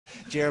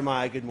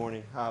Jeremiah, good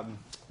morning.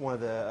 One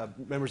of the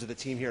members of the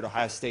team here at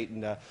Ohio State,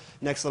 and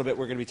next little bit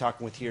we're going to be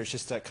talking with here is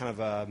just kind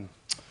of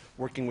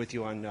working with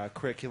you on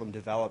curriculum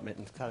development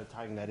and kind of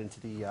tying that into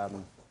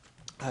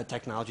the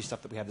technology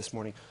stuff that we have this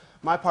morning.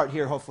 My part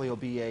here hopefully will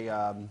be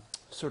a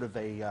sort of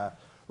a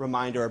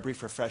reminder, a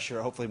brief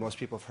refresher. Hopefully most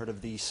people have heard of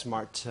the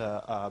SMART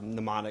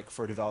mnemonic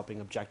for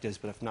developing objectives,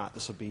 but if not,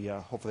 this will be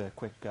hopefully a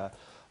quick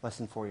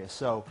lesson for you.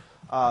 So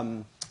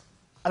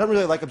I don't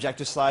really like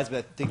objective slides, but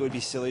I think it would be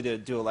silly to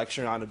do a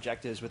lecture on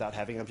objectives without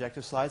having an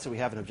objective slide, so we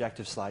have an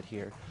objective slide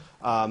here.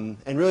 And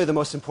really the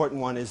most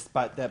important one is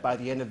that by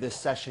the end of this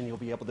session you'll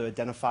be able to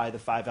identify the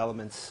 5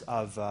 elements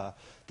of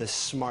the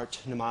SMART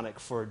mnemonic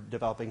for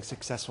developing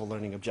successful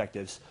learning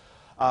objectives.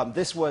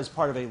 This was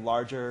part of a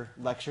larger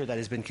lecture that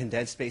has been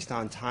condensed based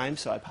on time,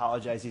 so I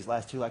apologize. These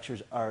last two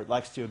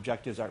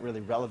objectives aren't really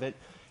relevant.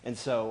 And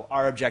so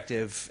our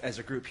objective as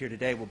a group here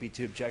today will be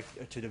to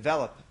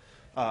develop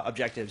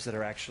objectives that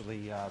are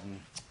actually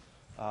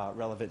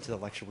relevant to the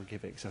lecture we're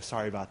giving. So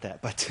sorry about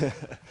that.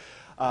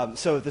 But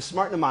so the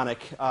SMART mnemonic,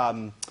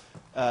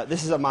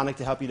 this is a mnemonic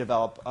to help you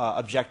develop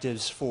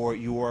objectives for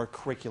your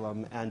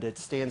curriculum, and it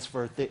stands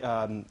for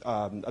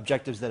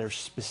objectives that are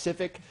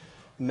specific,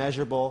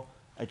 measurable,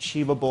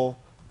 achievable,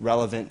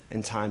 relevant,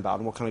 and time-bound.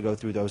 And we'll kind of go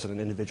through those on an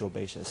individual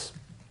basis.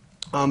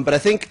 But I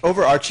think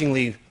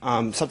overarchingly,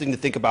 something to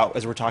think about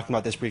as we're talking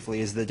about this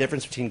briefly is the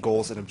difference between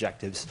goals and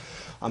objectives,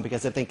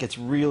 because I think it's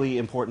really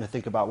important to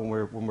think about when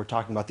we're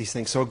talking about these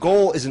things. So a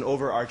goal is an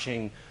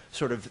overarching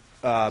sort of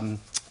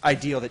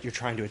ideal that you're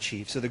trying to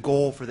achieve. So the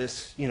goal for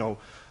this,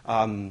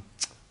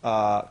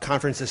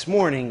 conference this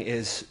morning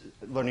is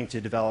learning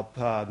to develop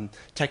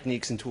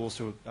techniques and tools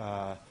to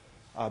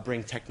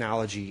bring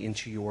technology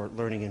into your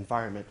learning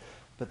environment.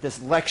 But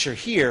this lecture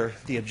here,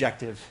 the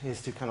objective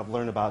is to kind of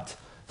learn about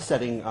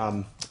setting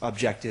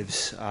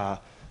objectives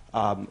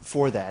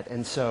for that.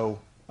 And so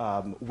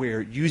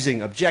we're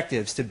using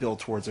objectives to build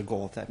towards a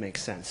goal, if that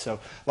makes sense. So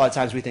a lot of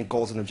times we think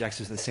goals and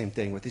objectives are the same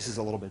thing, but this is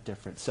a little bit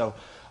different. So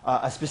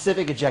a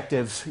specific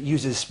objective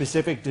uses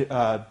specific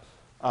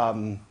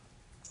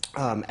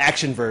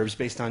action verbs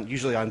based on,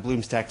 usually on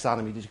Bloom's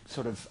taxonomy, to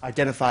sort of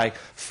identify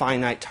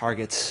finite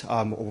targets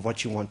of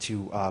what you want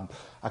to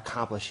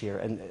accomplish here.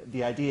 And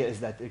the idea is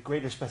that the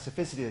greater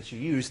specificity that you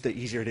use, the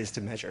easier it is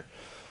to measure.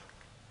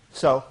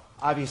 So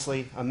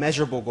obviously, a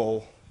measurable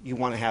goal, you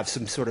want to have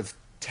some sort of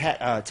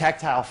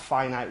tactile,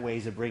 finite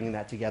ways of bringing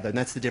that together. And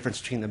that's the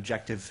difference between an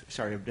objective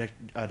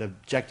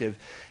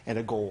and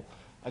a goal.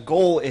 A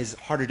goal is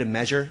harder to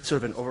measure,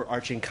 sort of an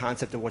overarching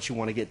concept of what you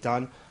want to get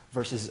done,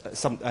 versus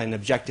an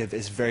objective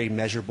is very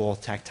measurable,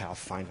 tactile,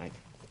 finite.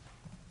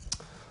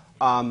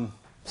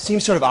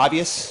 Seems sort of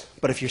obvious,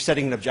 but if you're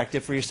setting an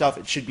objective for yourself,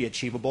 it should be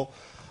achievable.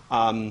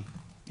 I'm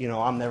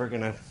never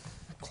going to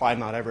climb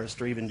Mount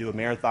Everest or even do a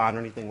marathon or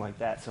anything like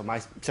that, so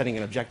setting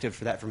an objective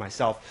for that for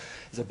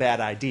myself is a bad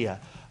idea.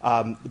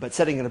 But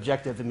setting an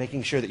objective and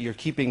making sure that you're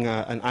keeping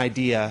an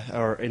idea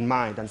or in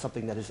mind on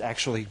something that is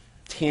actually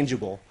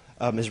tangible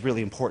is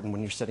really important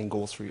when you're setting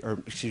goals for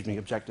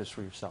objectives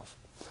for yourself.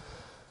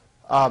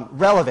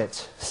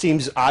 Relevant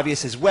seems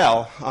obvious as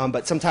well,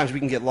 but sometimes we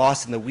can get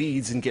lost in the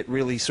weeds and get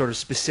really sort of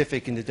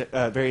specific into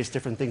various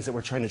different things that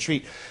we're trying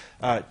to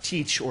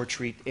teach or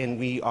treat, and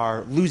we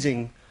are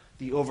losing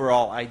the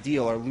overall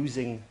ideal or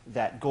losing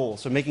that goal.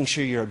 So making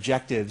sure your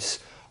objectives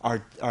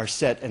are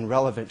set and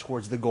relevant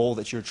towards the goal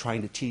that you're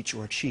trying to teach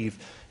or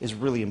achieve is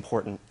really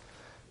important.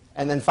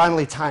 And then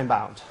finally,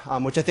 time-bound,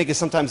 which I think is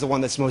sometimes the one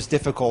that's most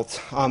difficult.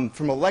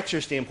 From a lecture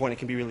standpoint, it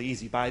can be really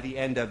easy by the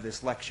end of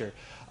this lecture.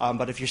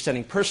 But if you're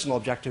setting personal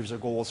objectives or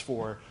goals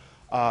for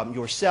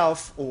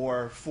yourself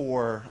or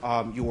for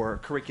your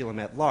curriculum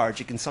at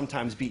large, it can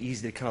sometimes be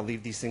easy to kind of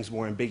leave these things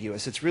more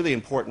ambiguous. It's really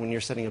important when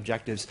you're setting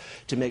objectives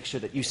to make sure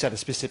that you set a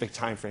specific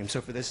time frame.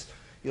 So for this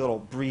little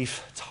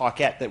brief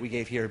talkette that we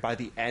gave here, by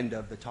the end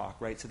of the talk,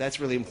 right? So that's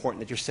really important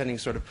that you're setting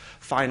sort of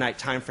finite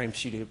time frames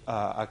for you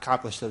to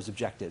accomplish those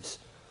objectives.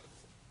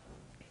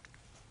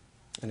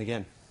 And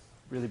again,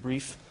 really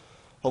brief.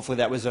 Hopefully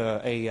that was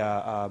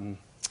a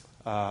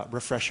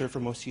refresher for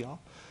most of y'all.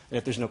 And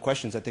if there's no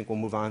questions, I think we'll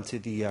move on to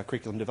the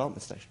curriculum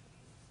development station.